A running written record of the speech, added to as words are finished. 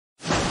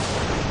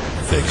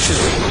fiction,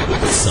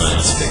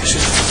 science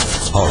fiction,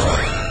 horror,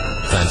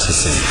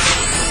 fantasy,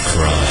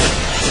 crime,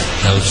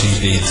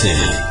 LGBT,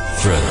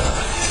 thriller.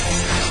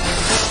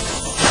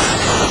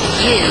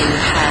 You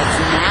have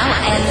now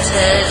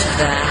entered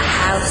the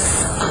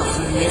House of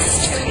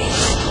Mystery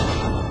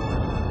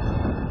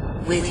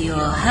with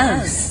your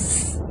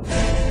hosts,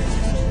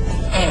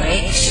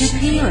 Eric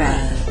Shapiro,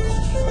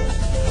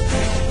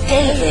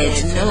 David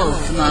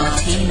North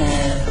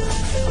Martino,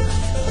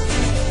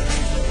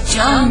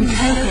 John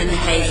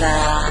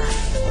Copenhaver,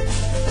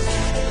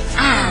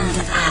 and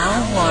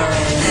Al Warren.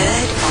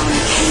 Heard on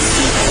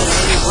KCOO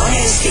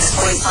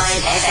 106.5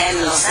 FM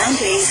Los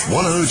Angeles,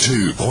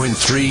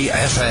 102.3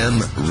 FM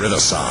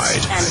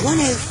Riverside, and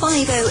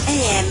 105.0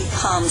 AM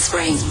Palm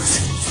Springs.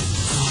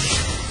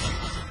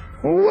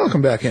 Well,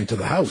 welcome back into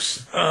the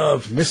House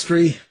of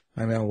Mystery.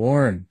 I'm Al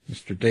Warren.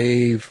 Mr.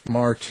 Dave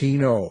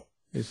Martino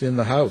is in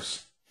the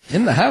house.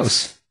 In the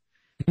house?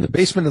 In the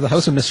basement of the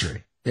House of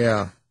Mystery.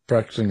 Yeah,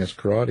 practicing his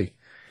karate.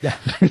 Yeah.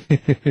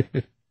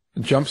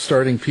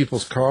 Jump-starting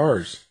people's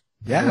cars.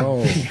 Yeah.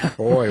 Oh,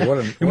 boy, what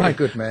a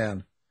good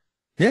man.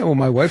 Yeah, well,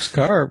 my wife's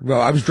car,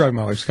 I was driving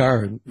my wife's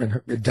car, and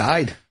it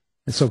died.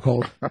 It's so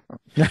cold.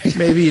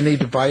 Maybe you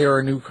need to buy her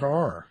a new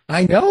car.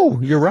 I know,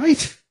 you're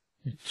right.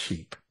 You're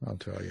cheap, I'll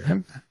tell you.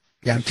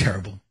 I'm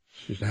terrible.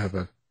 She should have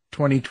a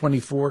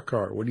 2024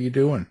 car. What are you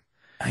doing?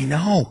 I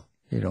know.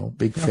 You know,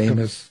 big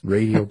famous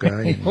radio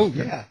guy. Oh,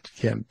 yeah.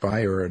 Can't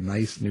buy her a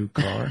nice new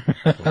car.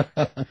 So,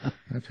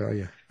 I tell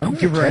you. Don't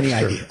give her any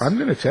idea. I'm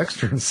going to text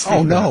her and say,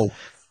 oh, no.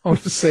 I'll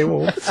just say, well,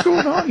 what's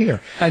going on here?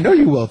 I know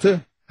you will,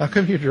 too. How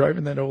come you're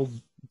driving that old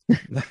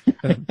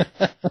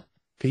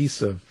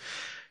piece of,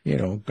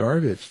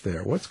 garbage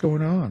there? What's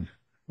going on?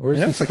 Where's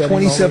it's like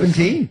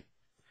 2017.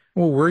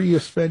 Well, where do you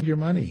spend your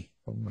money?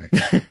 Oh, my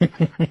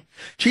God.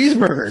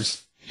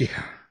 Cheeseburgers.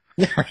 Yeah.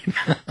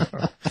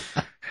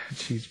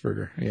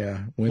 Cheeseburger. Yeah.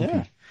 Wimpy.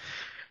 Yeah.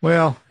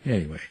 Well,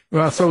 anyway.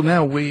 Well, so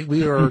now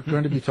we are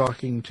going to be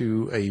talking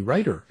to a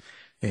writer,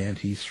 and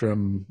he's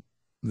from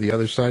the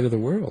other side of the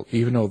world,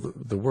 even though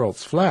the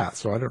world's flat,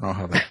 so I don't know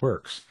how that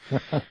works.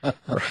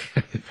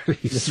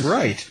 That's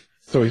right.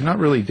 So he's not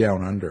really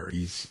down under.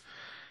 He's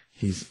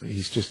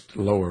just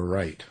lower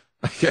right,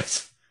 I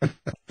guess.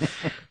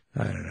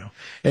 I don't know.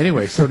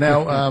 Anyway, so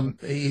now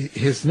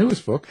his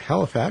newest book,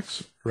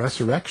 Halifax,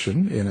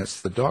 Resurrection, and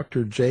it's the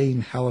Dr.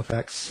 Jane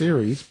Halifax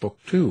series, Book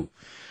 2.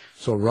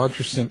 So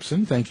Roger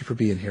Simpson, thank you for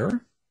being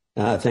here.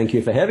 Thank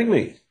you for having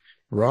me.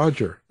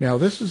 Roger. Now,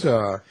 this is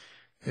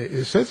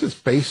it says it's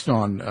based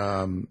on,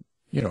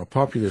 a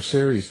popular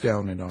series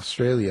down in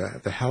Australia,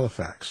 the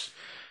Halifax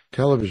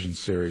television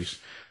series.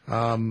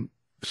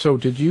 So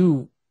did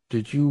you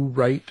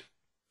write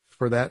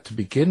for that to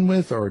begin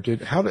with, or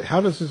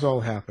how does this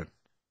all happen?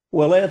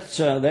 Well,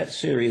 that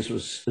series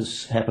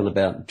has happened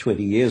about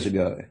 20 years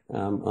ago.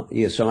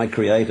 Yes, I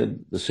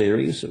created the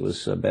series. It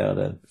was about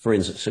a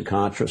forensic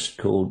psychiatrist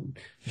called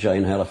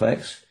Jane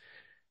Halifax.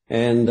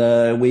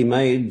 And we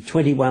made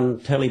 21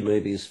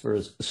 telemovies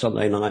for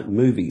Sunday night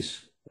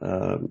movies.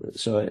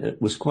 So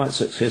it was quite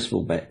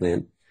successful back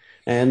then.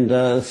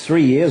 And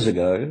 3 years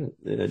ago,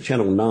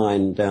 Channel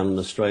 9 down in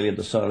Australia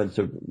decided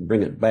to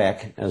bring it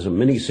back as a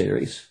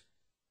mini-series.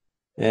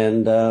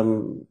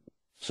 And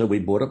so we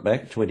brought it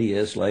back 20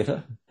 years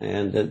later,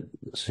 and it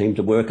seemed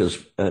to work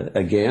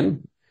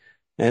again.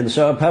 And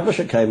so a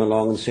publisher came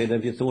along and said,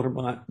 have you thought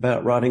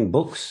about writing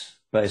books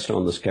based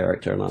on this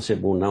character? And I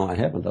said, well, no, I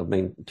haven't. I've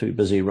been too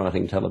busy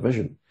writing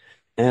television.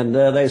 And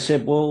they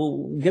said,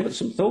 well, give it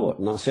some thought.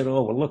 And I said,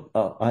 oh, well, look,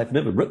 I've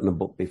never written a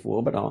book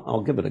before, but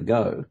I'll give it a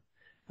go.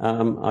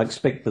 I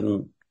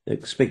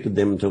expected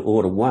them to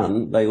order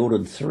one. They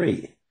ordered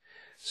 3.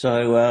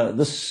 So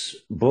this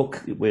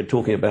book we're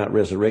talking about,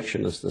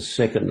 Resurrection, is the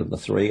second of the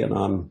 3, and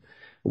I'm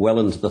well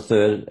into the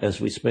third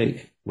as we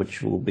speak,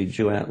 which will be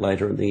due out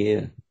later in the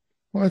year.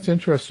 Well, that's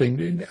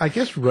interesting. I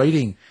guess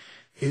writing,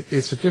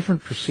 it's a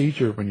different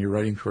procedure when you're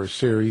writing for a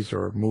series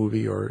or a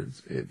movie, or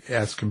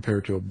as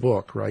compared to a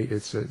book, right?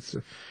 It's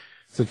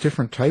a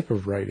different type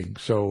of writing,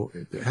 so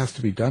it has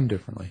to be done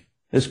differently.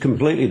 It's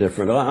completely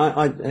different.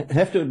 I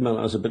have to admit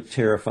I was a bit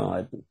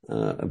terrified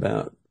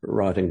about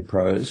writing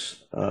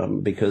prose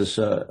because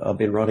I've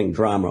been writing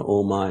drama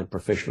all my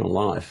professional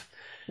life.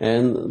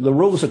 And the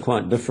rules are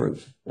quite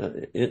different.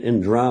 In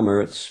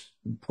drama, it's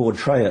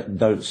portray it,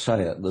 don't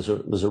say it. There's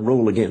a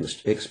rule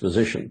against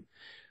exposition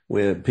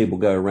where people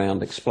go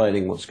around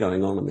explaining what's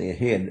going on in their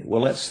head.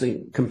 Well, that's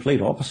the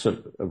complete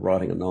opposite of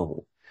writing a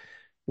novel,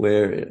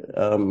 where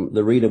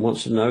the reader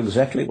wants to know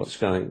exactly what's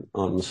going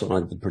on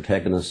inside the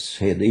protagonist's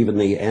head, even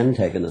the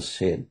antagonist's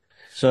head.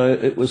 So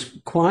it was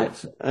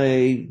quite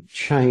a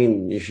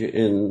change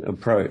in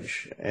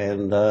approach.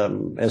 And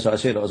as I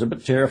said, I was a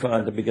bit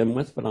terrified to begin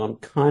with, but I'm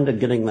kind of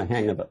getting the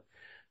hang of it.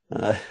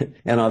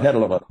 And I've had a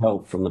lot of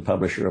help from the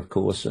publisher, of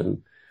course,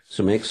 and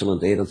some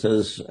excellent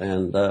editors,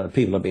 and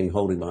people have been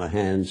holding my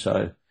hand.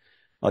 So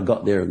I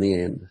got there in the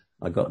end.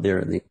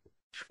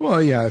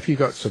 Well, yeah, if you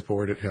got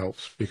support, it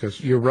helps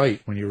because you're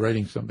right. When you're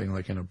writing something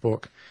like in a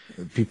book,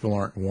 people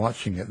aren't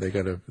watching it. They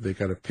got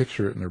to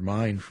picture it in their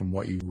mind from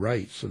what you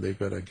write. So they've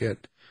got to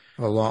get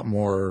a lot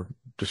more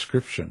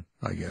description,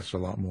 I guess, a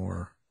lot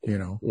more,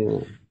 Yeah.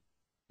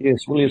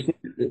 Yes. Well,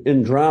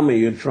 in drama,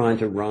 you're trying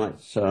to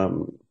write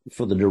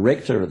for the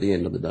director at the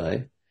end of the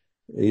day.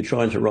 You're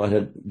trying to write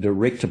a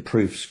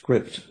director-proof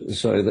script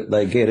so that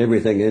they get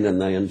everything in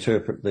and they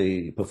interpret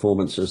the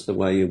performances the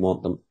way you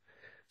want them.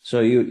 So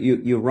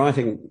you're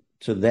writing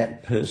to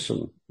that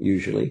person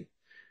usually,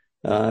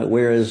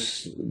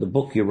 whereas the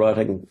book you're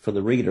writing for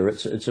the reader,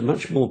 it's a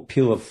much more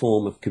pure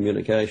form of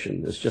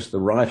communication. It's just the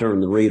writer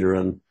and the reader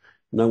and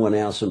no one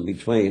else in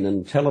between.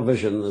 And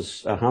television,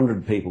 there's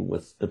 100 people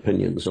with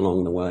opinions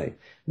along the way,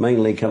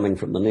 mainly coming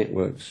from the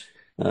networks.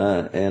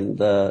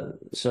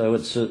 So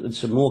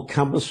it's a more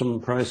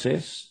cumbersome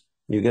process.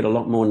 You get a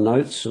lot more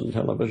notes in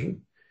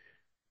television.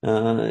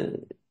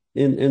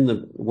 In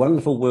the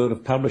wonderful world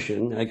of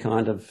publishing, they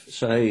kind of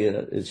say,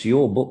 it's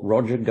your book,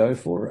 Roger, go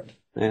for it.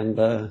 And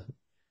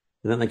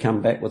then they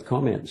come back with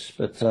comments.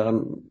 But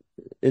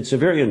it's a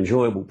very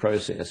enjoyable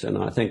process. And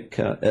I think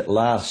at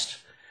last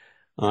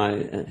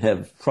I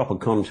have proper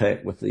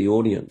contact with the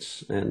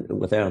audience and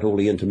without all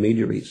the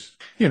intermediaries.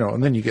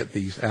 And then you get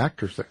these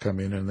actors that come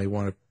in and they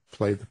want to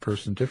play the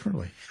person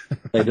differently.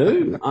 They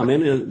do. I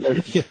mean,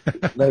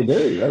 they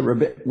do.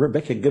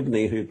 Rebecca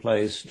Gibney, who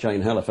plays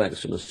Jane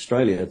Halifax in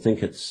Australia,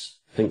 thinks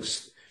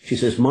she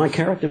says, my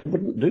character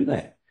wouldn't do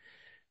that.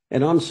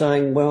 And I'm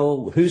saying,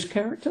 well, whose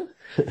character?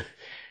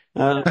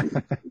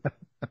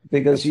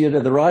 Because,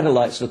 the writer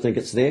likes to think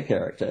it's their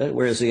character,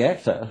 whereas the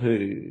actor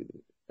who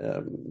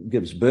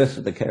gives birth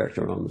to the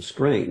character on the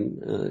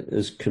screen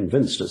is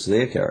convinced it's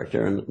their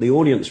character, and the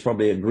audience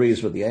probably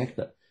agrees with the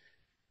actor.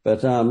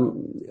 But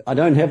I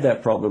don't have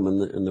that problem in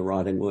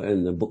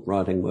the book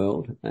writing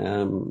world.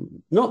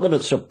 Not that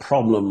it's a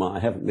problem I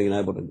haven't been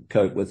able to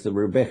cope with.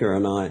 Rebecca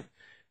and I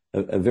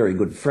are very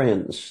good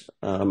friends,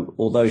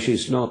 although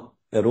she's not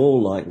at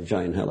all like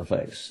Jane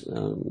Halifax.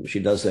 She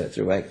does that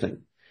through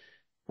acting.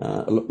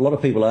 A lot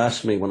of people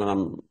ask me when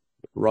I'm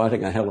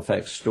writing a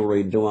Halifax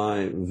story, do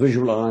I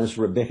visualize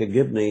Rebecca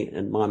Gibney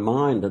in my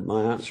mind? And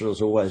my answer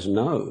is always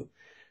no.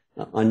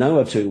 I know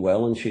her too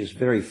well, and she's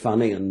very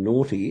funny and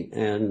naughty,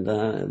 and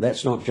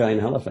that's not Jane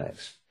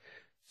Halifax.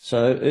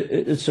 So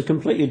it's a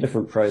completely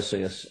different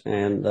process.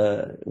 And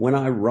when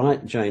I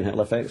write Jane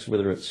Halifax,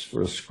 whether it's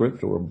for a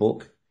script or a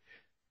book,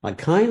 I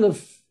kind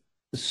of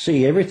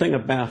see everything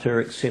about her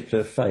except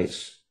her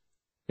face.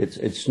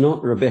 It's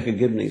not Rebecca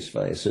Gibney's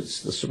face.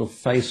 It's the sort of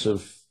face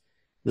of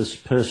this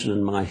person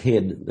in my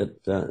head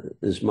that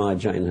is my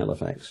Jane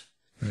Halifax.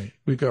 Right.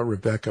 We got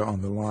Rebecca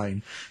on the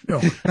line.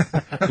 No.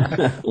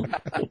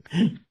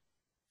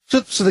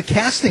 So the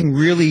casting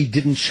really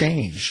didn't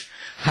change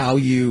how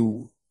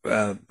you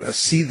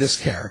see this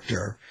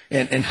character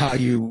and how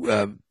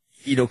you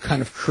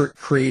kind of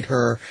create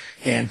her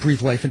and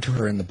breathe life into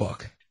her in the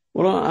book.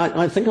 Well,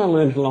 I think I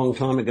learned a long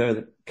time ago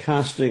that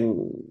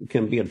casting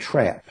can be a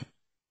trap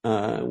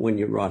when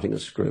you're writing a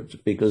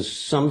script, because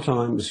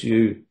sometimes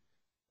you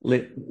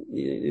let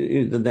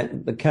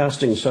the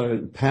casting so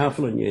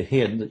powerful in your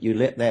head that you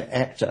let that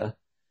actor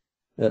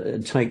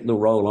take the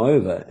role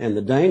over. And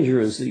the danger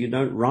is that you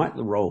don't write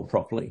the role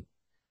properly.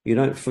 You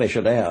don't flesh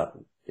it out.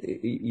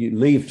 You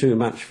leave too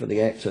much for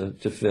the actor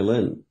to fill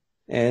in.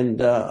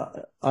 And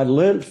I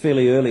learned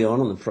fairly early on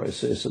in the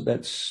process that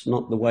that's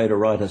not the way to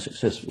write a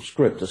successful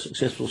script. A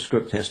successful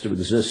script has to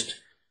exist,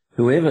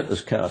 whoever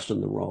is cast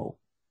in the role.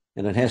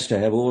 And it has to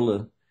have all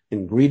the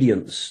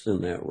ingredients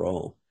in that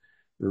role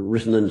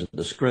written into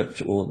the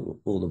script or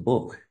the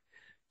book.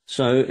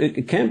 So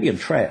it can be a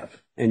trap,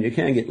 and you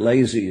can get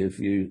lazy if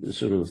you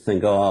sort of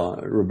think, oh,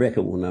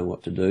 Rebecca will know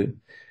what to do.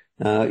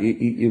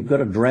 You've got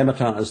to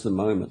dramatize the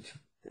moment,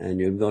 and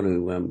you've got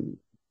to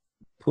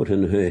put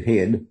in her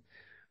head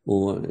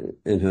or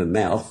in her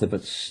mouth, if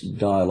it's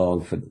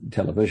dialogue for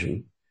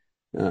television,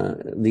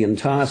 the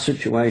entire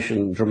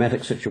situation,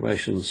 dramatic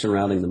situation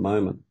surrounding the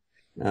moment.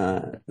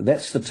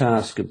 That's the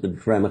task of the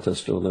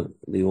dramatist or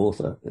the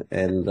author.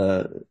 And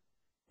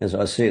as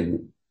I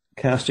said,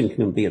 casting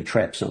can be a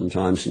trap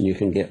sometimes, and you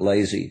can get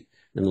lazy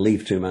and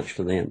leave too much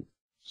to them.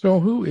 So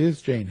who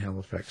is Jane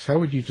Halifax? How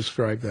would you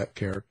describe that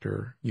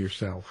character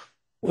yourself?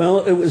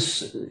 Well, it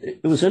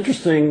was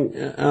interesting.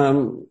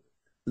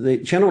 The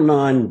Channel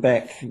 9,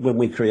 back when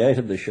we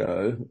created the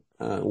show,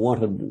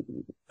 wanted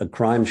a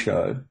crime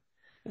show,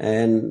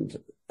 and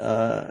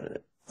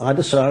I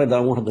decided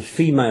I wanted the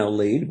female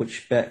lead,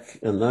 which back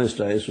in those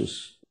days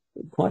was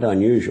quite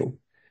unusual.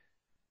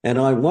 And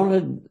I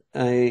wanted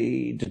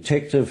a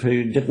detective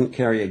who didn't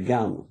carry a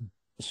gun.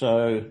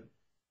 So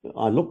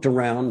I looked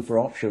around for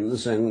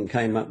options and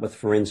came up with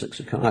forensic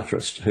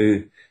psychiatrist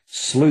who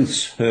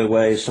sleuths her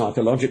way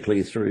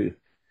psychologically through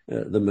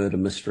the murder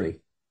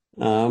mystery.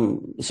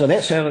 So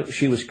that's how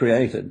she was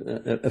created.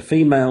 A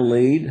female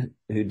lead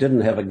who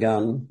didn't have a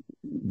gun,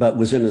 but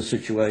was in a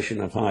situation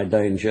of high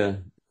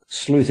danger,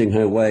 sleuthing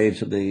her way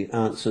to the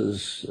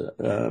answers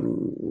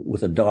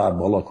with a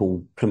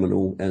diabolical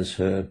criminal as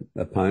her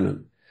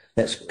opponent.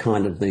 that's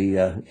kind of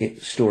the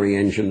story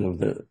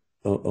engine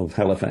of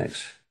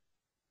Halifax.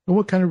 And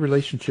what kind of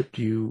relationship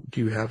do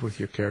you have with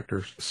your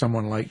character?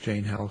 Someone like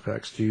Jane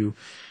Halifax, do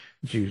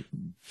you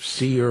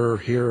see her,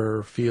 hear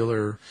her, feel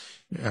her?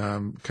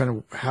 Kind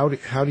of how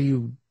do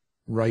you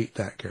write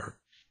that character?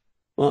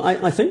 Well,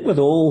 I think with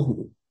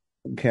all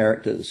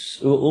characters,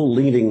 all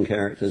leading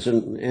characters,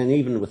 and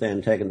even with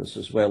antagonists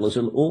as well, there's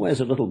always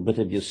a little bit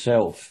of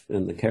yourself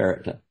in the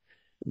character.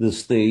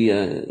 There's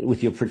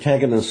with your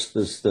protagonist,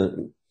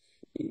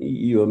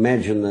 you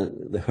imagine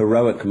the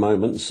heroic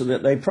moments, so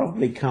that they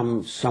probably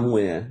come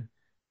somewhere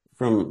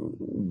from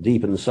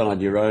deep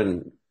inside your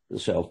own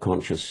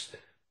self-conscious.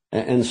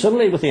 And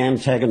similarly with the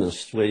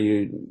antagonist, where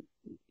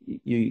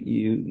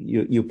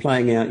you're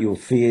playing out your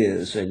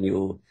fears and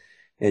your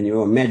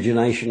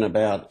imagination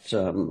about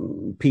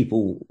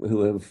people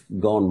who have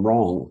gone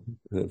wrong,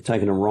 who have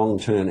taken a wrong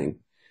turning.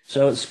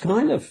 So it's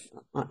kind of,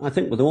 I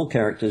think with all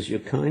characters, you're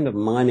kind of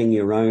mining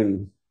your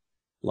own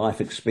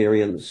life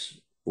experience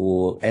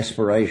or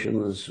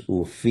aspirations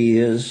or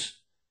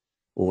fears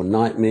or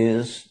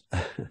nightmares.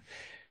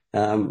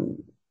 It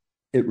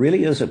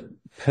really is a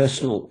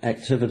personal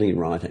activity,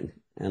 writing.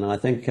 And I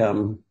think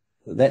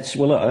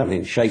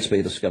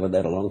Shakespeare discovered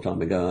that a long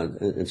time ago.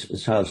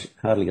 It's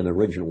hardly an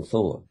original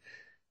thought.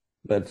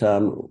 But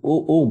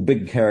all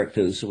big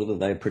characters, whether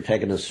they're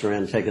protagonists or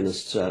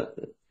antagonists, are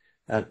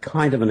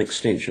kind of an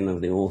extension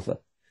of the author.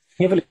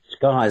 Heavily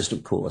disguised,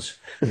 of course.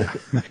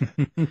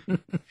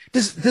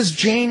 Does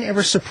Jane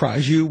ever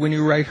surprise you when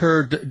you write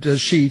her? Does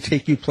she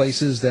take you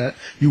places that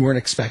you weren't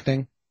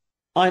expecting?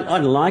 I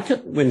like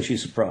it when she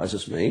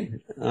surprises me.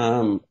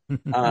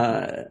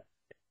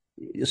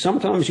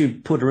 Sometimes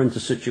you put her into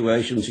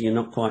situations and you're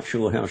not quite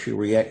sure how she'll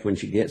react when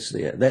she gets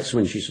there. That's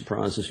when she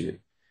surprises you.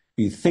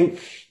 You think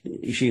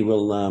she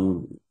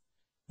will,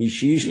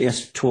 she usually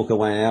has to talk her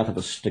way out of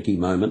a sticky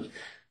moment,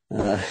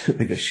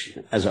 because,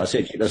 as I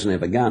said, she doesn't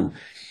have a gun.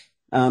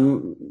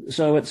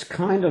 So it's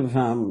kind of,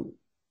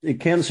 it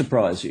can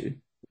surprise you,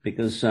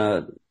 because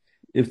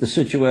if the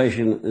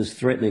situation is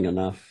threatening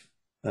enough,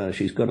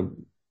 she's got to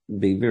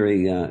be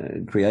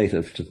very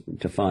creative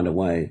to find a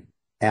way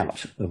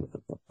out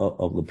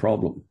of the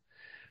problem.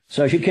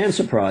 So she can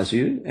surprise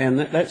you, and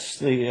that's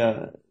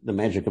the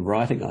magic of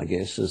writing, I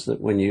guess, is that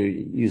when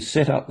you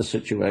set up the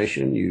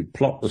situation, you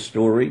plot the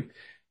story,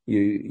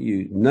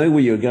 you know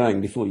where you're going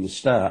before you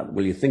start.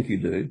 Well, you think you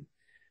do,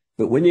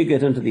 but when you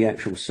get into the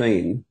actual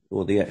scene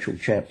or the actual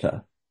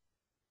chapter,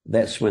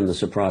 that's when the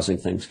surprising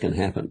things can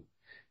happen.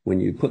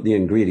 When you put the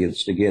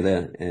ingredients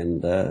together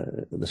and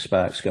the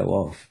sparks go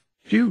off.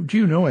 Do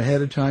you know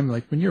ahead of time,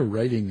 like when you're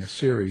writing a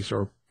series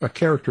or a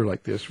character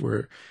like this,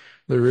 where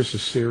there is a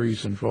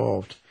series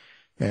involved?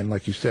 And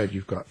like you said,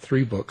 you've got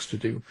 3 books to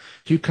do.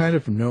 Do you kind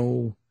of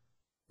know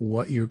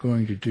what you're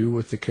going to do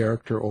with the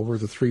character over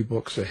the 3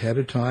 books ahead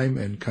of time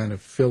and kind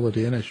of fill it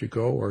in as you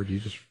go, or do you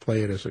just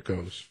play it as it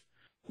goes?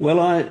 Well,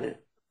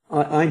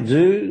 I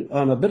do.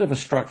 I'm a bit of a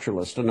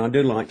structuralist, and I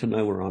do like to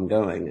know where I'm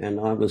going. And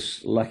I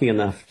was lucky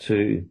enough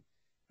to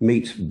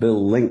meet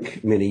Bill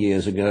Link many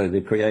years ago, the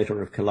creator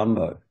of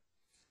Columbo.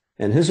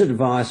 And his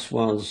advice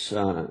was,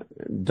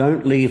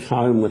 don't leave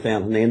home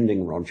without an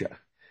ending, Roger.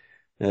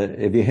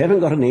 If you haven't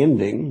got an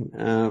ending,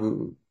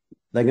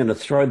 they're going to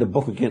throw the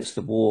book against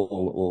the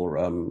wall or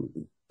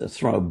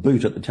throw a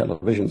boot at the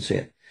television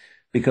set.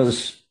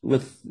 Because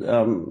with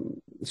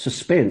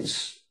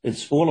suspense,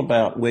 it's all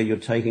about where you're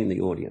taking the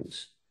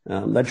audience.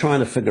 They're trying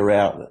to figure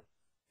out,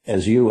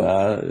 as you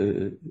are,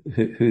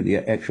 who the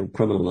actual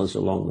criminal is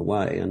along the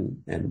way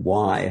and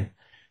why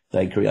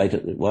they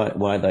created,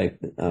 why they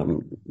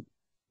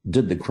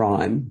did the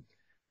crime.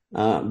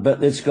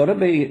 But it's got to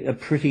be a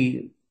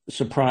pretty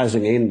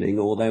surprising ending,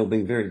 or they'll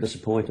be very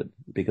disappointed,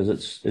 because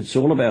it's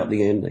all about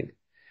the ending.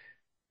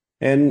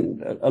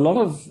 And a lot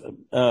of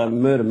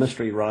murder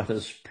mystery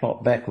writers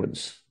plot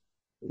backwards.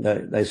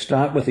 They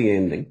start with the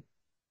ending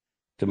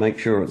to make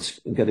sure it's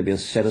going to be a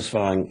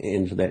satisfying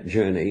end to that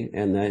journey,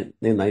 and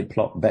then they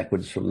plot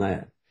backwards from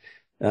that.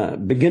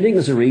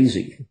 Beginnings are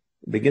easy.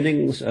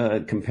 Beginnings are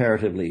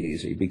comparatively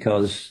easy,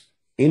 because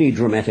any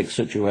dramatic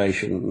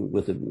situation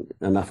with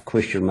enough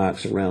question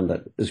marks around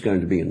it is going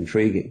to be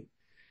intriguing.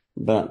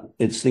 But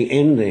it's the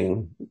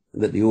ending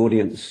that the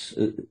audience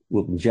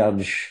will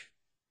judge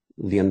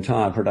the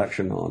entire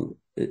production on.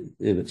 If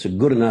it's a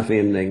good enough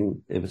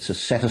ending, if it's a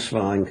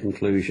satisfying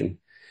conclusion,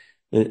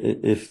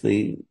 if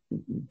the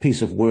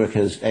piece of work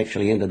has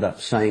actually ended up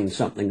saying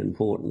something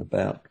important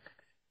about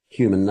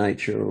human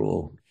nature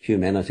or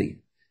humanity.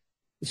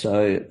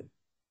 So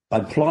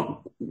I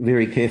plot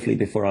very carefully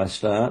before I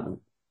start.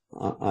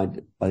 I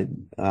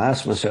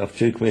ask myself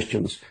 2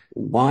 questions.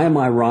 Why am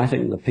I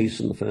writing the piece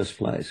in the first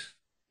place?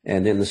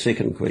 And then the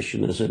second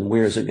question is, and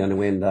where is it going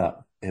to end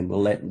up? And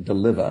will that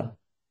deliver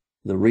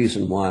the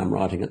reason why I'm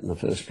writing it in the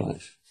first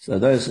place? So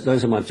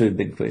those are my 2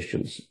 big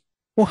questions.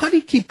 Well, how do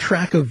you keep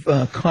track of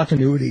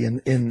continuity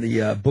in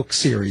the book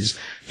series?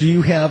 Do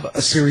you have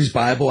a series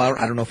Bible? I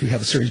don't know if you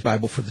have a series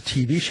Bible for the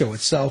TV show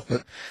itself,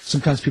 but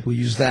sometimes people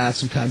use that.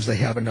 Sometimes they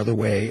have another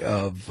way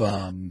of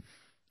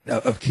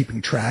of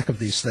keeping track of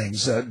these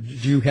things? Do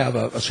you have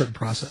a certain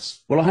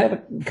process? Well, I have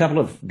a couple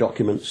of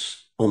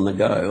documents on the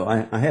go.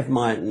 I have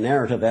my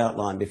narrative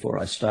outline before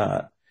I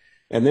start,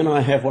 and then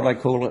I have what I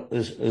call it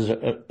is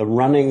a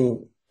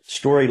running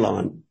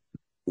storyline,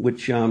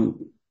 which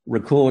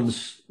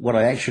records what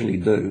I actually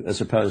do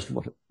as opposed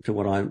to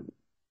what I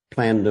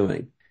plan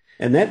doing.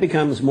 And that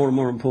becomes more and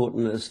more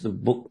important as the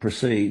book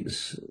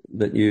proceeds,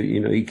 that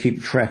you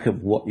keep track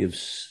of what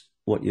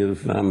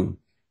you've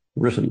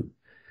written.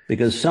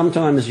 Because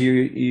sometimes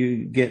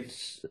you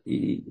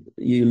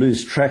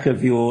lose track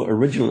of your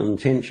original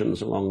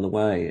intentions along the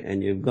way,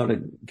 and you've got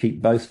to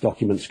keep both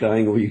documents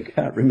going, or you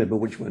can't remember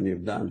which one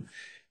you've done.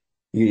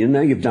 You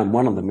know you've done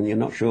one of them, and you're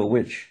not sure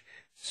which.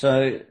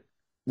 So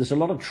there's a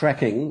lot of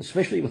tracking,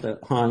 especially with a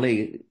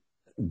highly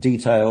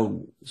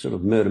detailed sort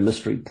of murder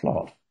mystery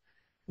plot.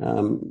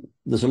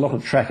 There's a lot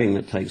of tracking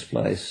that takes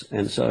place,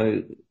 and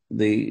so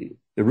the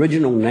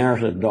original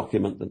narrative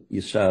document that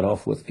you start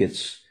off with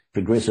gets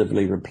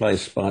progressively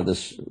replaced by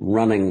this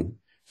running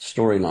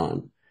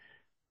storyline,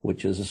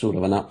 which is a sort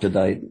of an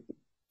up-to-date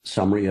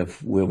summary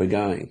of where we're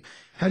going.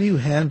 How do you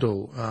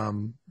handle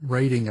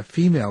writing a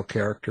female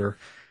character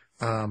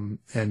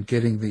and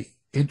getting the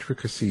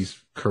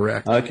intricacies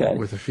correct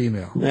with a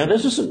female? Now,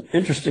 this is an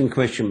interesting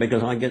question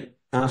because I get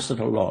asked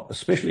it a lot,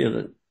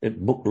 especially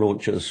at book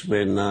launches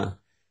when a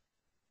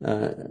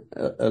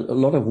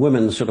lot of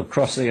women sort of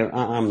cross their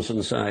arms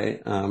and say,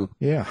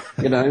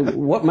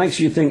 what makes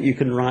you think you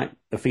can write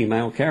a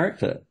female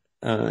character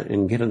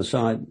and get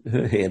inside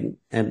her head?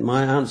 And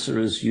my answer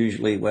is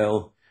usually,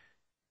 well,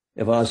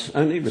 if I was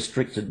only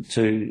restricted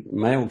to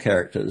male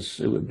characters,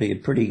 it would be a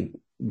pretty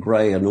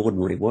grey and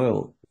ordinary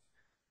world.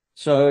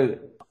 So,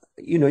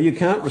 you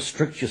can't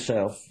restrict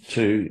yourself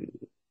to,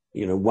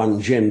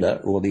 one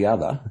gender or the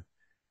other.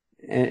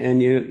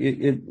 And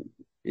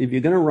if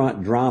you're going to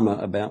write drama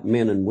about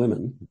men and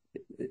women,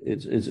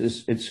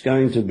 it's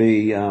going to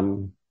be,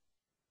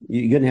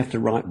 you're going to have to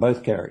write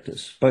both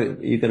characters.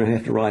 You're going to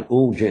have to write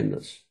all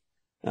genders.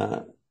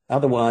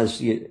 Otherwise,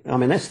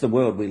 that's the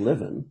world we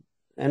live in.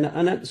 And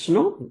it's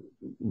not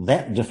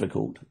that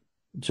difficult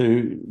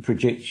to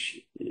project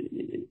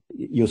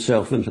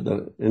yourself into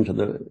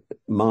the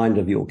mind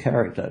of your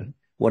character,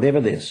 whatever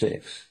their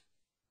sex.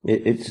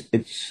 It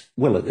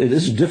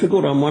is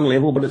difficult on one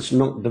level, but it's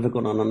not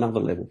difficult on another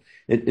level.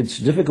 It's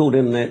difficult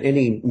in that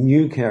any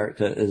new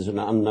character is an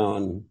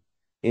unknown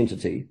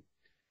entity.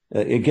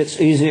 It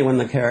gets easier when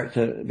the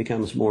character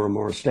becomes more and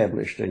more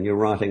established and you're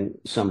writing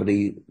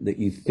somebody that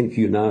you think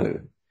you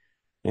know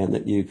and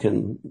that you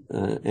can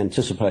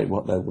anticipate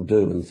what they will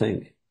do and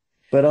think.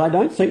 But I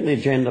don't think their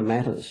gender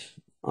matters.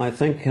 I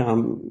think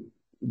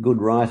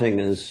good writing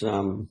is,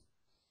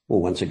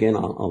 once again,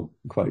 I'll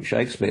quote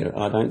Shakespeare.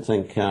 I don't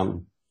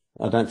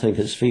think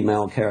his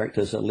female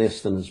characters are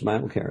less than his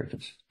male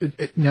characters.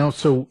 Now,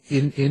 so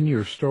in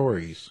your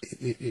stories,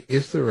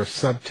 is there a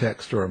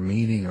subtext or a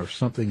meaning or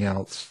something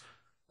else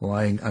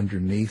lying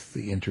underneath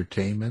the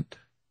entertainment?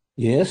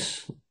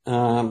 Yes.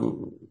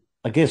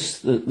 I guess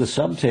the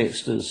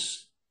subtext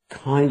is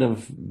kind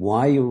of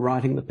why you're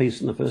writing the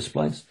piece in the first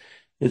place.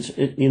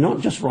 You're not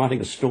just writing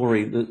a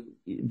story.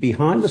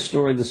 Behind the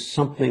story, there's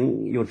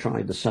something you're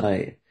trying to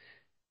say.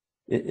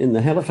 In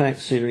the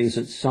Halifax series,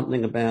 it's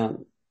something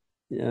about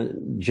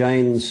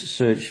Jane's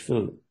search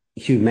for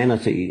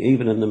humanity,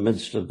 even in the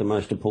midst of the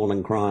most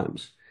appalling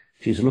crimes.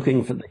 She's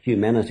looking for the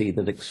humanity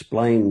that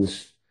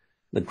explains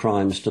the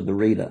crimes to the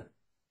reader.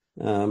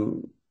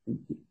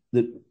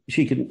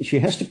 She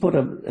has to put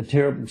a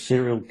terrible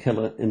serial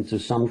killer into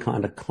some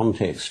kind of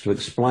context to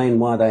explain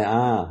why they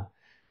are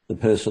the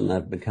person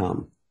they've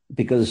become.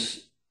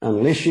 Because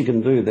unless she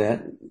can do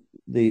that,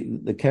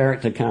 the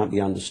character can't be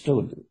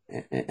understood.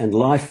 And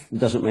life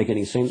doesn't make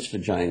any sense to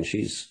Jane.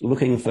 She's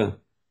looking for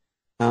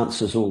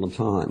answers all the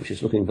time.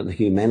 She's looking for the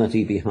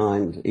humanity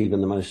behind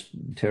even the most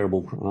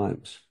terrible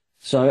crimes.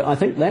 So I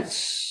think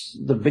that's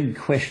the big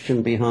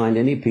question behind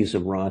any piece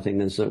of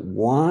writing, is that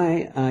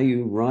why are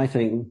you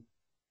writing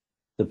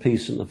the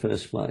piece in the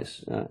first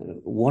place?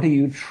 What are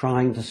you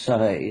trying to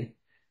say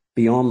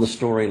beyond the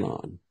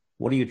storyline?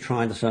 What are you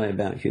trying to say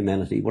about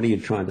humanity? What are you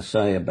trying to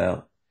say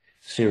about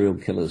serial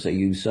killers? Are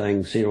you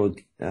trying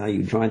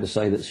to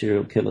say that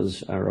serial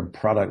killers are a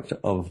product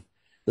of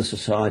the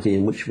society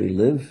in which we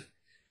live?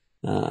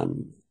 Are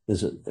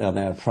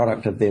they a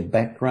product of their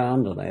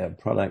background? Are they a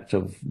product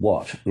of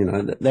what?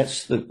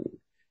 That's the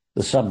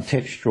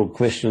subtextual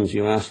questions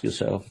you ask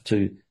yourself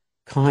to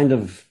kind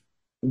of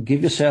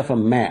give yourself a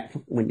map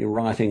when you're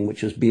writing,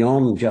 which is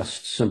beyond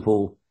just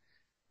simple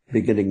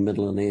beginning,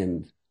 middle, and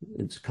end.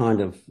 It's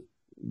kind of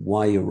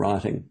why you're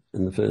writing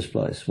in the first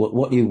place,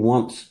 what you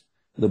want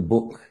the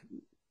book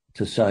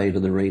to say to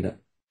the reader.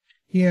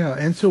 Yeah,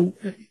 and so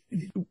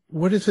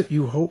what is it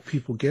you hope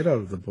people get out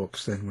of the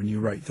books then when you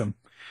write them?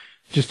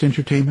 Just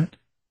entertainment?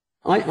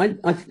 I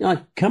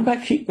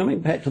keep coming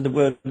back to the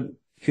word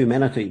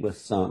humanity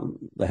with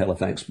the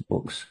Halifax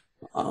books.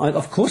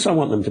 Of course I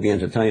want them to be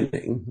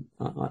entertaining.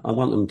 I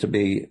want them to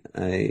be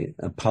a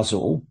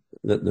puzzle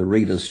that the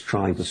reader's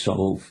trying to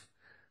solve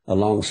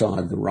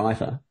alongside the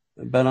writer.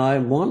 but I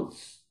want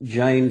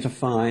Jane to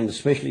find,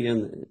 especially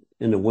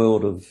in a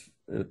world of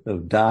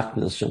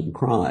darkness and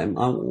crime,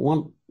 I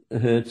want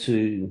her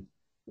to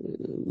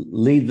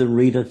lead the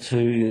reader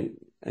to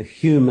a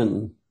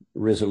human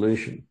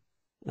resolution.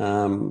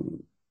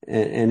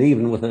 And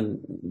even with a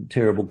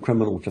terrible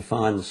criminal, to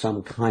find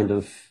some kind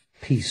of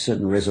peace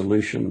and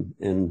resolution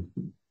in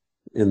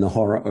the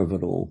horror of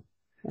it all.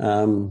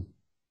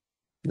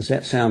 Does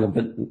that sound a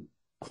bit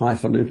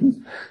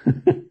highfalutin?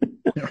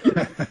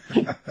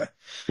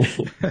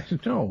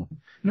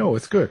 No,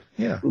 it's good.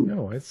 Yeah,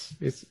 no,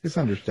 it's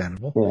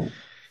understandable. Yeah.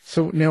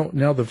 So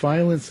now the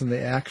violence and the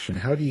action,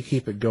 how do you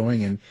keep it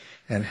going,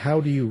 and how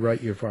do you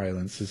write your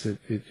violence?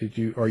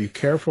 Are you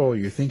careful? Are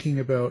you thinking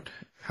about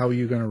how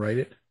you're going to write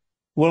it?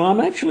 Well,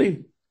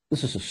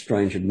 this is a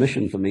strange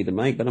admission for me to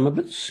make, but I'm a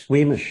bit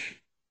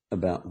squeamish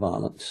about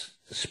violence,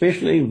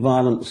 especially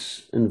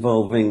violence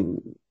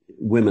involving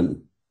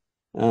women.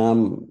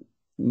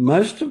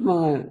 Most of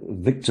my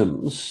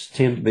victims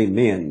tend to be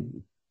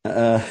men.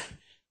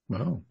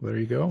 Well, there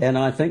you go. And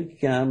I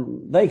think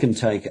they can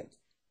take it.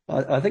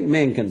 I think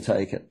men can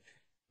take it.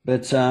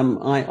 But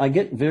I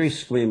get very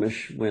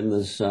squeamish when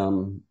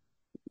the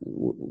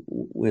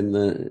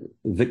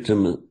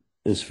victim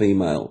is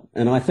female.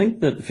 And I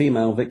think that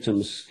female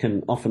victims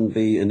can often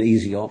be an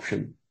easy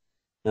option.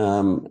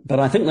 But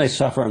I think they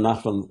suffer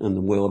enough in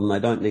the world, and they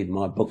don't need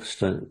my books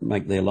to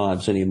make their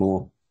lives any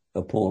more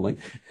appalling.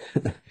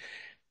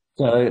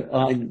 So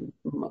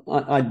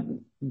I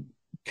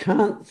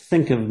can't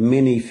think of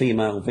many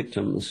female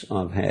victims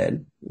I've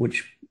had,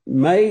 which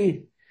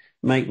may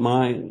make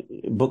my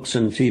books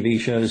and TV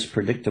shows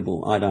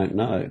predictable. I don't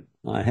know.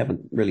 I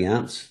haven't really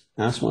asked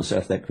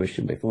myself that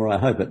question before. I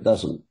hope it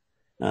doesn't.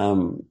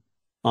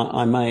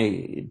 I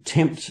may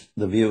tempt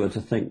the viewer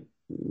to think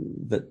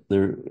that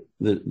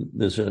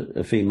there's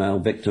a female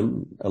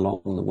victim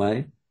along the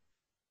way.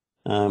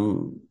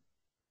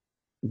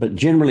 But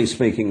generally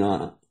speaking,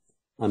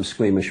 I'm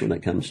squeamish when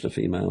it comes to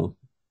female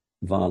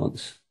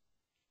violence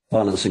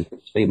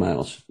against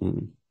females.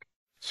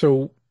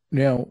 So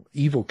now,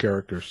 evil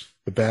characters,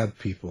 the bad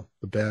people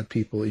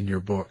in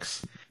your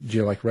books, do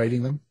you like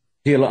writing them?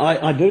 Yeah,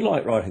 I do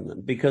like writing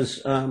them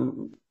because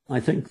I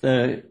think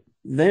they're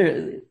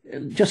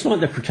just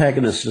like the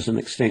protagonist is an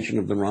extension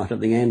of the writer,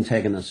 the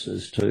antagonist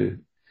is too.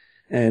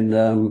 And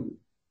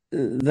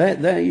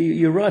that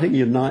you're writing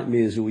your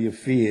nightmares or your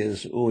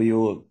fears or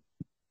your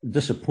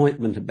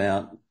disappointment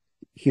about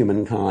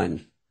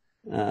humankind.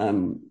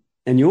 And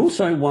you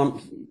also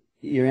want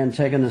your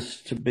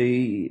antagonist to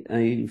be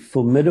a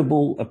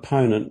formidable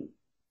opponent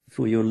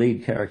for your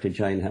lead character,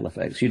 Jane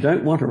Halifax. You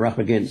don't want her up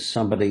against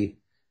somebody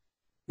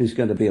who's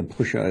going to be a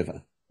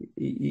pushover.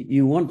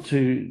 You want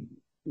to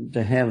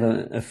have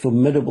a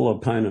formidable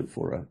opponent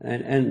for her.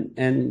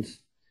 And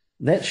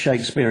that's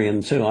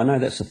Shakespearean too. I know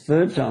that's the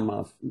third time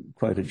I've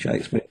quoted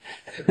Shakespeare.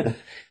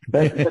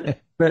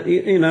 but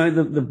you know,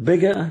 the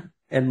bigger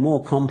and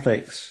more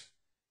complex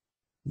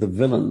the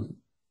villain,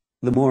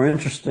 the more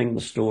interesting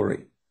the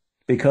story,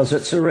 because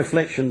it's a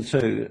reflection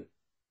too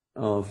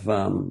of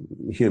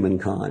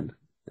humankind.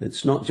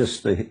 It's not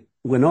just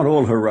we're not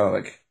all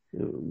heroic.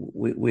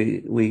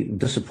 We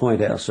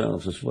disappoint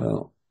ourselves as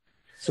well.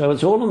 So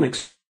it's all an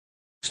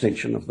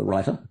extension of the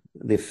writer,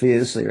 their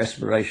fears, their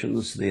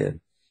aspirations, their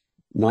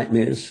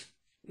nightmares,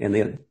 and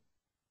their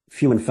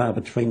few and far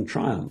between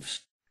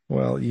triumphs.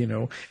 Well, you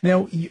know,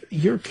 now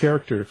your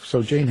character,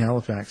 so Jane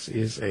Halifax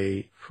is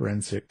a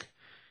forensic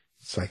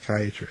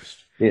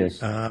psychiatrist.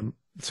 Yes.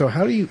 So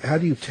how do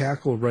you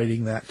tackle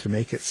writing that to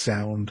make it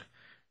sound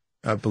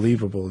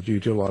believable? Do you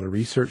do a lot of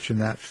research in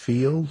that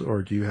field,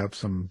 or do you have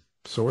some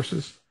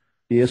sources?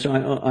 Yes,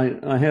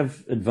 I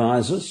have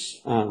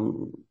advisors.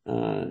 In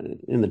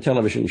the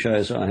television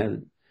shows, I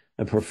had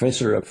a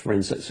professor of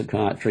forensic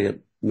psychiatry at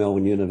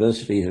Melbourne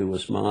University who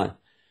was my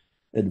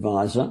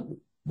advisor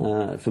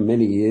for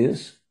many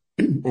years.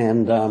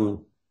 And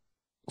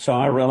so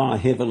I rely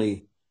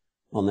heavily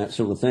on that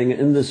sort of thing.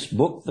 In this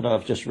book that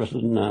I've just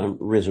written,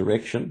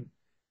 Resurrection,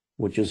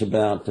 which is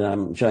about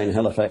Jane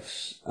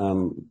Halifax,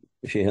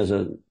 she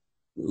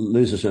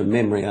loses her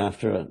memory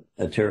after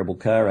a terrible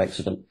car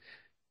accident.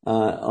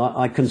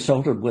 I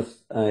consulted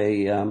with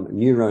a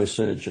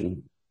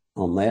neurosurgeon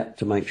on that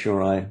to make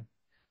sure I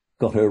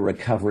got her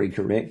recovery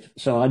correct.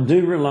 So I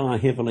do rely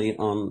heavily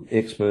on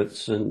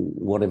experts in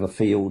whatever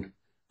field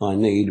I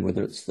need,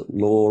 whether it's the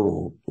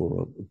law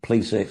or a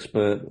police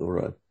expert or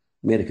a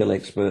medical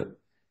expert.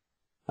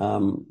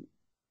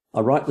 I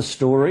write the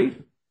story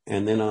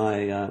and then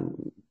I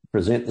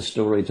present the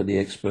story to the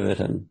expert,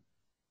 and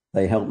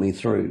they help me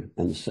through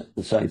and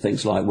say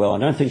things like, well, I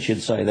don't think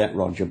she'd say that,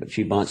 Roger, but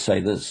she might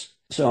say this.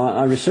 So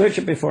I research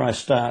it before I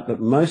start, but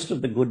most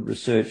of the good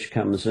research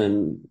comes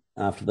in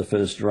after the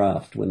first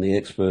draft, when the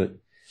expert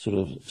sort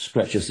of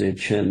scratches their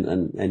chin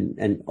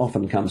and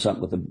often comes up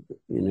with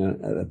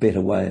a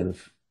better way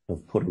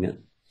of putting it.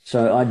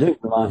 So I do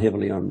rely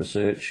heavily on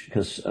research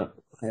because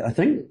I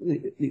think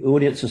the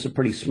audiences are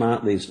pretty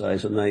smart these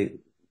days, and they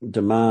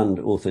demand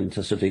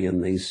authenticity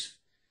in these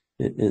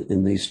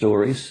in these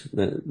stories.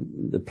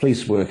 The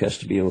police work has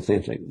to be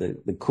authentic.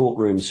 The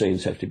courtroom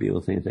scenes have to be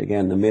authentic,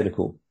 and the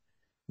medical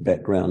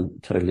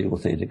background totally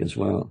authentic as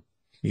well.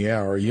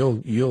 Yeah, or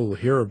you'll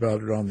hear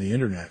about it on the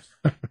internet.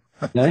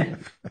 No?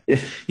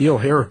 You'll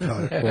hear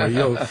about it, or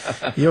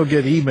you'll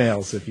get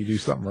emails if you do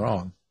something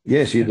wrong.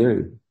 Yes, you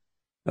do.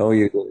 Oh,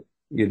 you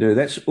do.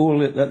 That's all.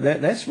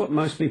 That's what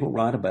most people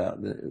write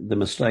about, the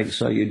mistakes.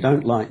 So you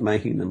don't like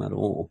making them at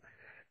all,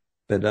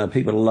 but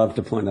people love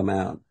to point them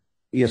out.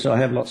 Yes, I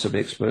have lots of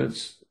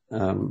experts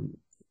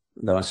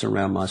that I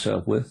surround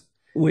myself with,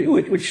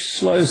 which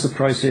slows the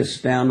process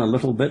down a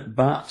little bit,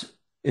 but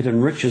it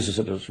enriches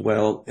it as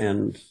well,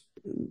 and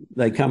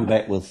they come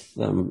back with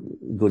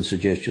good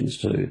suggestions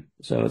too.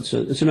 So it's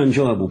an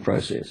enjoyable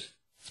process.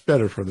 It's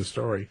better for the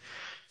story.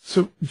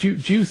 So do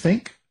you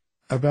think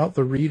about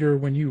the reader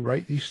when you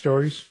write these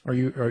stories? Or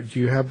do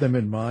you have them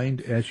in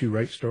mind as you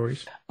write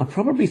stories? I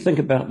probably think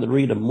about the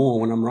reader more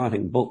when I'm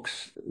writing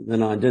books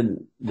than I did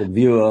the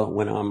viewer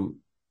when I'm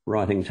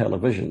writing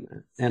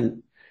television.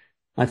 And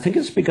I think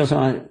it's because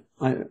I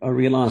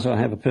realize I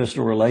have a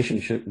personal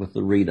relationship with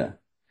the reader.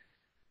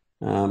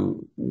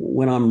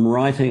 When I'm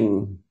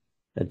writing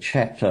a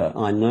chapter,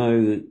 I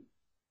know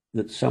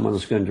that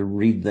someone's going to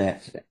read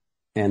that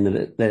and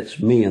that that's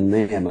me and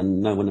them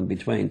and no one in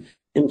between.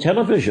 In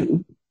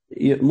television,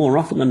 more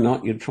often than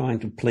not, you're trying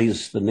to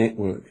please the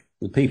network,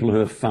 the people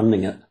who are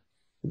funding it,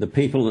 the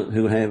people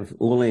who have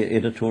all their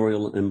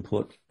editorial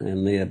input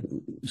and their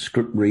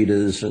script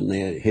readers and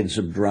their heads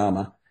of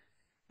drama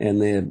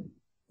and their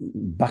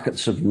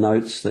buckets of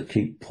notes that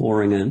keep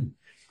pouring in.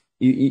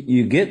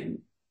 You get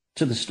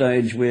to the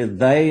stage where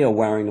they are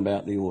worrying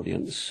about the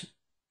audience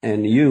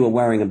and you are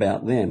worrying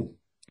about them.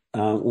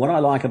 What I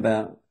like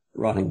about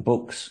writing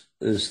books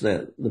is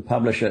that the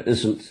publisher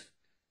isn't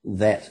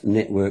that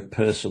network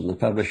person. The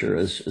publisher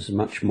is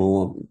much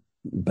more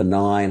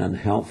benign and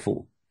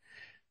helpful.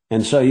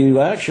 And so you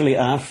actually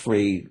are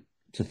free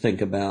to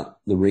think about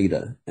the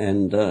reader.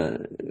 And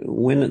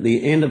when at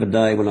the end of a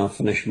day, when I've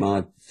finished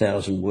my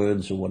 1,000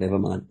 words or whatever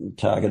my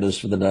target is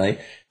for the day,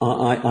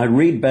 I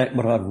read back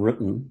what I've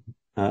written.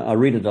 I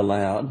read it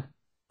aloud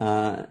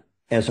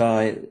as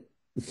I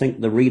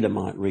think the reader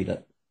might read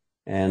it.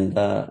 And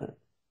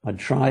I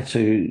try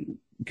to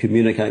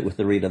communicate with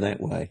the reader that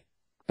way.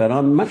 But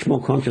I'm much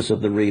more conscious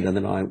of the reader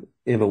than I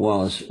ever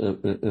was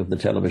of the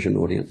television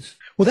audience.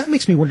 Well, that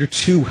makes me wonder,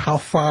 too, how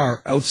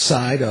far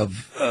outside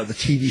of the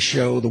TV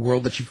show, the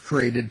world that you've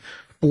created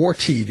for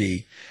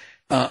TV,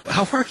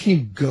 how far can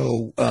you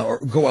go or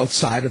go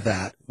outside of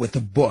that with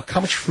the book? How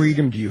much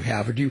freedom do you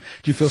have, or do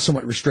you feel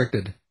somewhat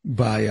restricted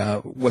by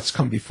what's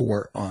come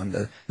before on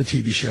the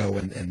TV show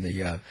and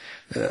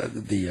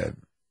the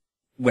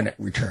when it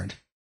returned?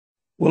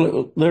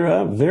 Well, there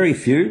are very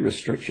few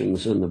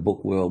restrictions in the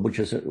book world, which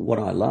is what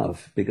I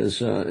love,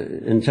 because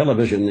in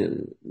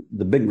television,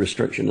 the big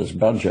restriction is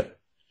budget.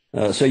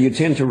 So you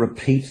tend to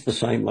repeat the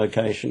same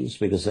locations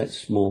because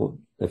that's more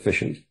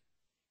efficient.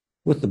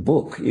 With the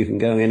book, you can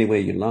go anywhere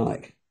you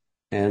like.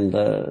 And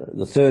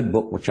the third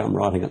book, which I'm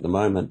writing at the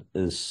moment,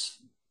 is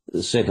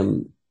set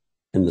in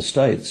the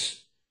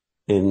States,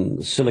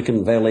 in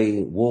Silicon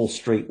Valley, Wall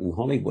Street, and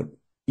Hollywood.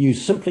 You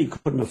simply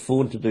couldn't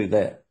afford to do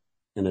that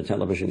in a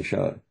television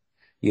show.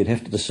 You'd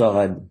have to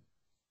decide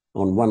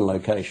on one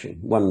location,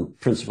 one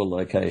principal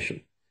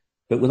location.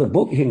 But with a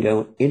book, you can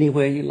go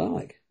anywhere you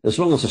like, as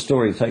long as the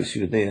story takes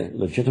you there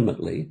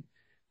legitimately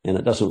and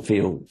it doesn't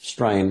feel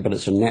strained, but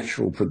it's a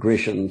natural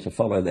progression to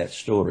follow that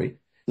story.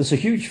 There's a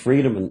huge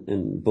freedom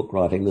in book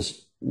writing.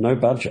 There's no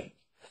budget,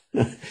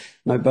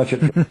 no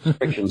budget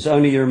restrictions.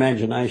 Only your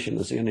imagination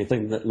is the only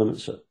thing that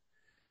limits it,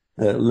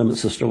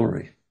 limits the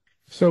story.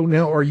 So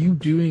now, are you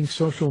doing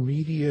social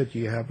media? Do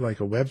you have like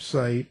a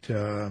website?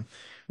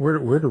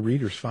 Where do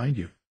readers find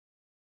you?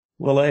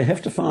 Well, they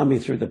have to find me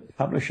through the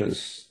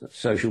publisher's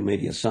social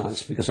media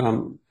sites because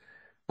I'm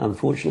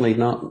unfortunately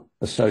not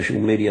a social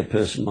media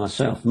person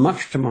myself,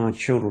 much to my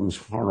children's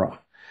horror.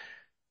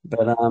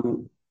 But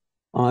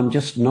I'm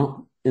just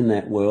not in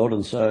that world,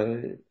 and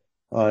so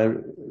I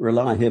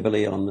rely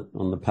heavily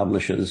on the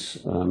publishers.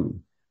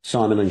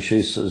 Simon &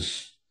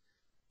 Schuster's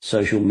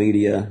social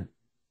media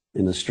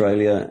in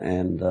Australia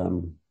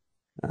and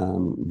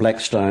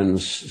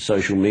Blackstone's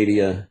social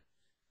media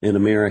in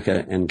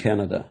America and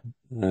Canada,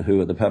 who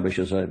are the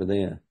publishers over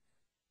there.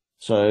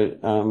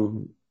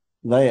 So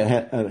they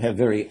have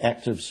very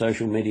active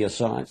social media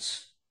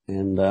sites,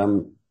 and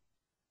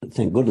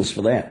thank goodness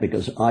for that,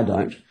 because I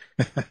don't.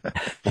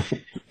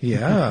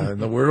 Yeah, in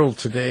the world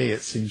today,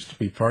 it seems to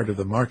be part of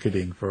the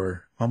marketing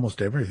for almost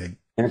everything.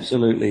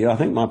 Absolutely. I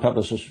think my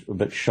publishers were a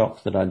bit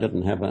shocked that I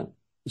didn't have a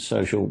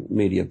social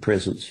media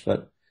presence,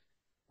 but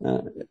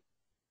I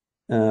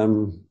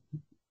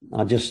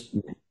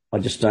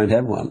just don't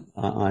have one.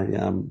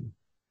 I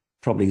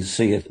probably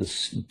see it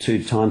as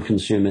too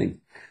time-consuming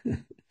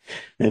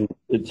and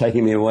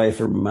taking me away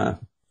from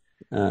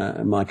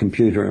my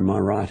computer and my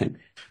writing.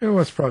 Well,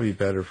 it's probably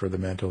better for the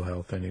mental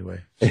health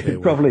anyway.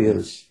 It probably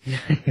is. You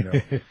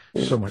know,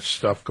 so much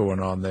stuff going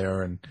on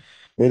there, and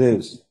it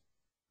is.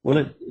 Well,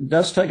 it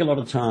does take a lot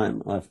of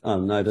time. I've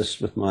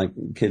noticed with my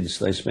kids,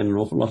 they spend an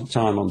awful lot of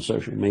time on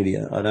social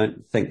media. I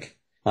don't think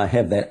I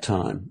have that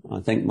time. I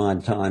think my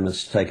time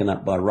is taken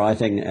up by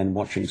writing and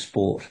watching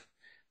sport.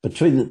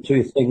 Between the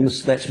two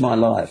things, that's my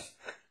life.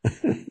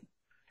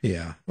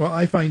 Yeah. Well,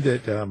 I find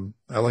that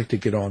I like to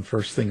get on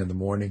first thing in the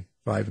morning,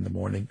 5 in the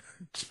morning,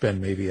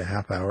 spend maybe a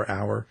half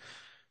hour,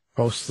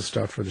 post the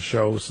stuff for the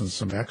shows and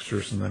some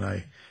extras, and then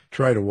I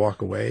try to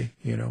walk away,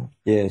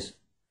 Yes.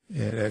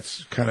 And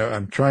it's kind of,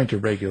 I'm trying to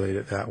regulate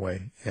it that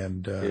way.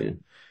 And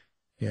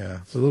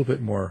yeah, it's a little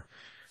bit more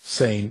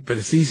sane, but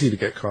it's easy to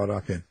get caught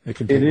up in. It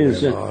can take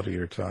away a lot of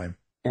your time.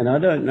 And I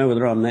don't know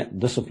whether I'm that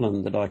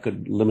disciplined that I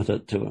could limit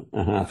it to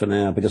a half an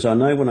hour, because I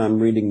know when I'm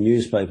reading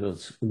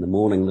newspapers in the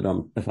morning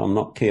that if I'm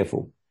not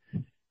careful,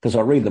 because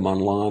I read them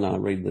online, I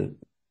read the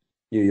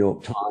New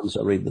York Times,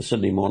 I read the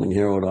Sydney Morning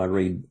Herald, I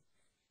read,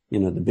 the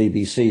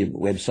BBC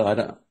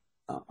website.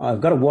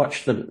 I've got to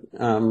watch that.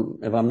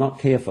 If I'm not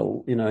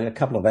careful, a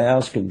couple of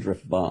hours can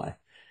drift by,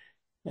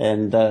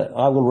 and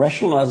I will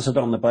rationalize it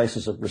on the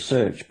basis of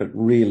research, but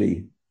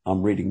really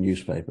I'm reading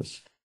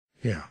newspapers.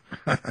 Yeah.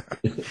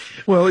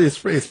 Well,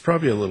 it's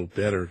probably a little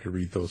better to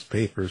read those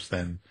papers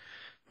than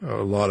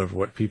a lot of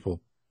what people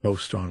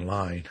post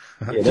online.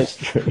 Yeah, that's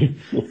true.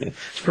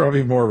 It's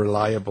probably more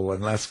reliable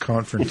and less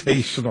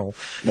confrontational.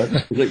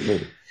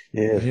 Absolutely.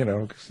 Yeah.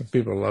 Because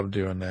people love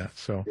doing that.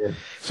 So, yeah.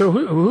 So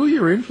who are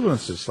your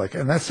influences? Like,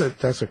 and that's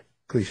a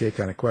cliche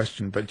kind of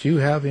question, but do you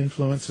have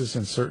influences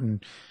in certain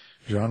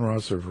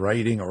genres of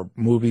writing or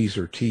movies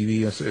or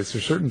TV? Is there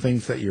certain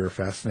things that you're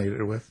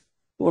fascinated with?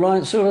 Well,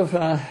 I sort of,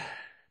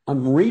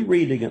 I'm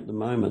rereading at the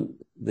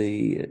moment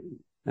the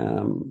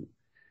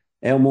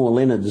Elmore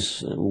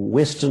Leonard's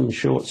Western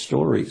short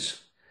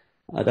stories.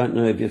 I don't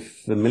know if you're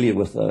familiar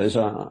with those.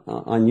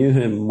 I knew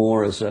him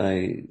more as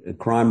a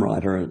crime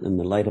writer in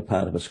the later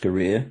part of his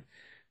career.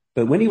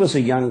 But when he was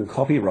a young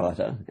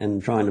copywriter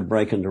and trying to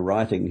break into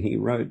writing, he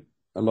wrote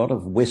a lot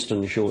of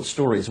Western short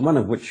stories, one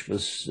of which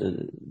was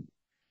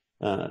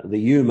the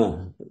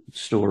Yuma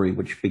story,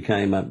 which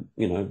became a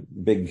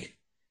big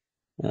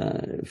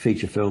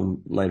feature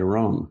film later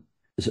on.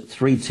 Is it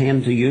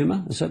 3:10 to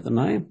Yuma? Is that the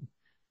name?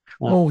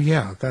 Oh,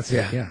 yeah, that's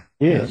it. Yeah.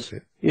 Yes. That's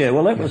it. Yeah,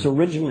 well, that was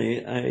originally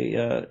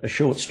a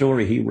short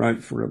story he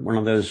wrote for one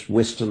of those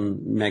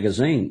Western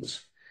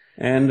magazines.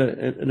 And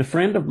a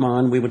friend of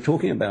mine, we were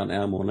talking about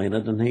Elmore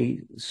Leonard, and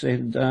he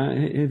said,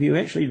 have you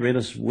actually read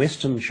his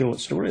Western short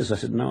stories? I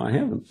said, no, I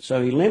haven't.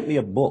 So he lent me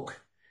a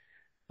book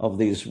of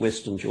these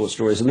Western short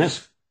stories, and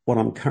that's what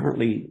I'm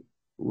currently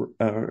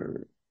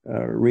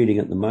reading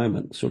at the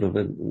moment, sort of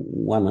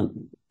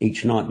one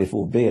each night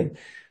before bed.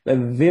 They're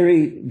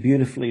very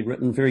beautifully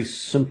written, very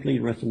simply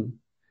written.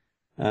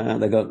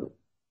 They've got,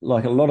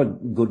 like a lot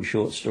of good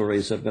short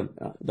stories,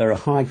 they're a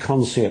high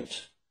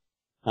concept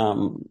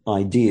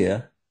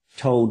idea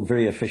told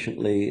very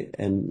efficiently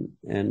and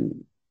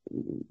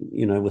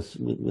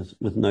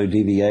with no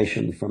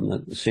deviation from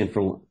the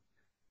central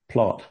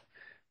plot.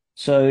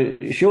 So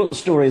short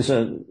stories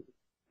are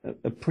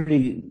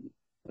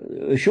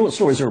short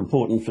stories are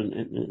important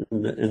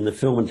in the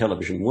film and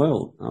television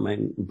world. I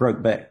mean,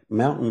 Brokeback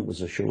Mountain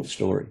was a short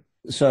story.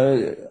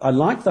 So I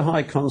like the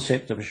high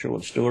concept of a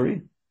short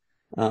story.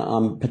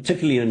 I'm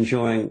particularly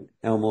enjoying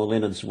Elmore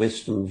Leonard's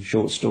Western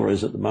short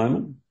stories at the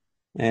moment.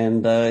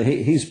 And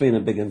he's been a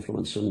big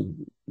influence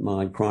in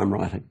my crime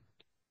writing.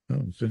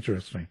 Oh, it's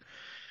interesting.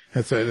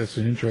 That's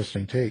an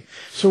interesting take.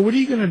 So what are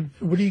you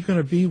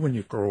gonna be when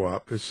you grow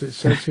up? It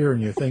says here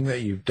in your thing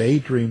that you've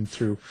daydreamed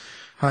through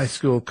high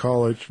school,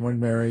 college, one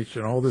marriage,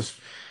 and all this,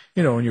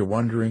 and you're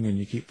wondering and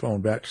you keep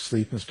falling back to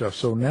sleep and stuff.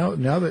 So now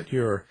that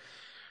you're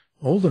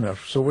old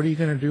enough, so what are you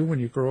gonna do when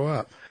you grow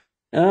up?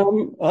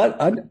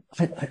 My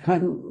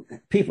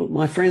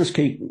friends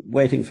keep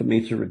waiting for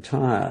me to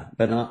retire,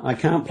 but I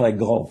can't play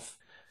golf.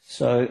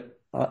 So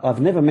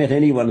I've never met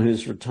anyone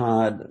who's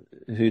retired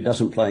who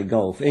doesn't play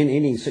golf,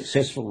 any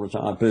successful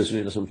retired person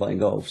who doesn't play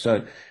golf.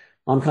 So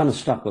I'm kind of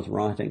stuck with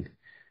writing.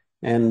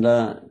 And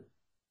I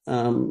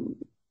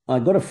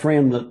got a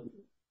friend that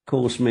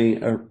calls me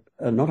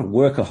not a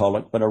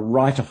workaholic, but a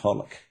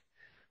writerholic.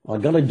 I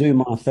got to do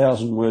my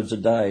 1,000 words a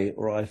day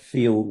or I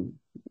feel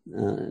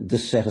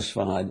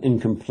dissatisfied,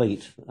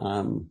 incomplete,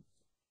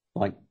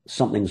 like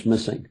something's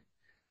missing.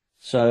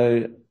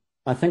 So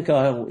I think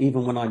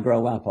even when I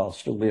grow up, I'll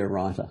still be a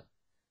writer.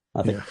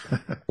 I think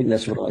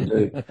that's what I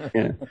do.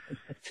 Yeah.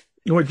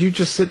 Well, do you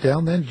just sit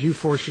down then? Do you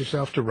force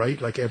yourself to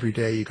write like every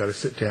day? You got to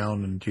sit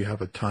down, and do you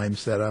have a time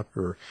set up,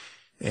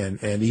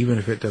 and even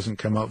if it doesn't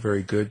come out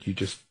very good, you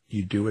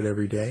do it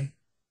every day?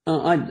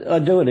 I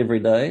do it every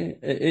day.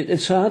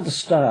 It's hard to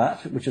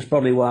start, which is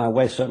probably why I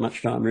waste so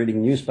much time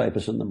reading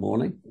newspapers in the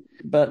morning.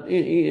 But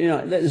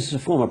that is a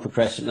form of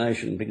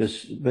procrastination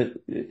but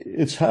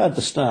it's hard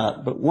to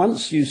start. But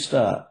once you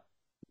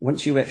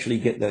actually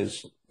get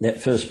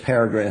that first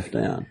paragraph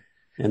down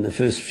and the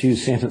first few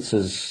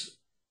sentences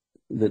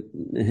that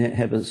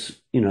have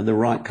the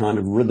right kind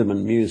of rhythm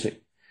and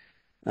music,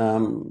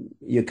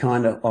 you're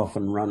kind of off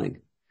and running.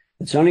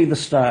 It's only the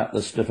start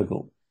that's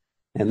difficult.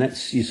 And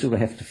that's, you sort of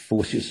have to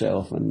force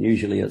yourself, and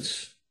usually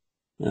it's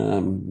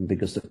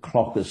because the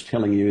clock is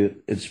telling you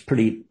it's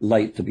pretty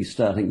late to be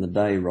starting the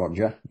day,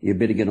 Roger. You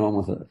better get on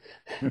with it.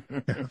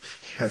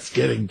 It's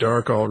getting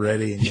dark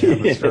already, and you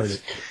haven't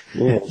started.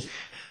 Yes.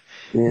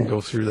 You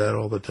go through that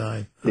all the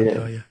time, I'll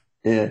tell you.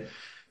 Yeah.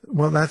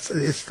 Well,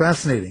 it's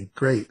fascinating.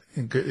 Great.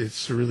 And good.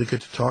 It's really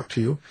good to talk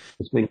to you.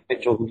 It's been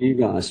great talking to you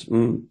guys.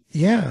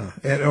 Yeah.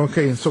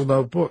 And so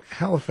the book,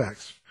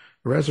 Halifax,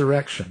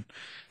 Resurrection,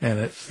 and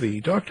it's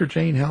the Dr.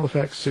 Jane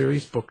Halifax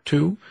series, book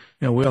 2.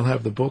 We'll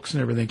have the books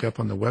and everything up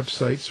on the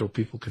website so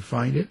people can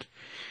find it.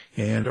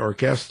 And our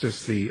guest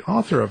is the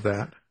author of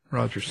that,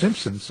 Roger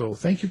Simpson. So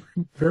thank you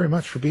very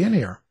much for being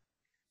here.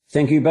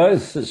 Thank you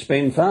both. It's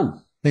been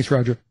fun. Thanks,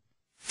 Roger.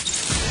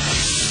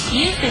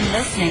 You've been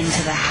listening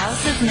to the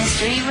House of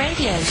Mystery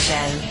radio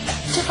show.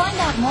 To find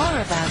out more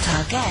about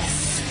our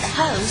guests,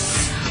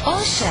 hosts,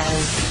 or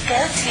shows, go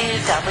to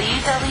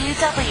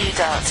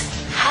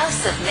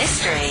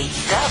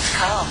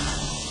www.houseofmystery.com.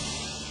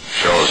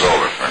 Show's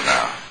over for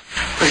now.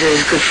 Was it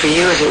as good for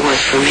you as it was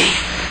for me?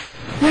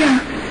 Yeah.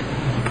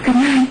 Good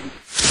night.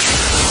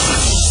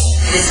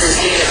 This has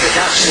been a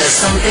production of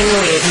Something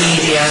Weird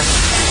Media.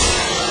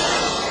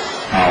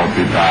 I'll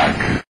be back.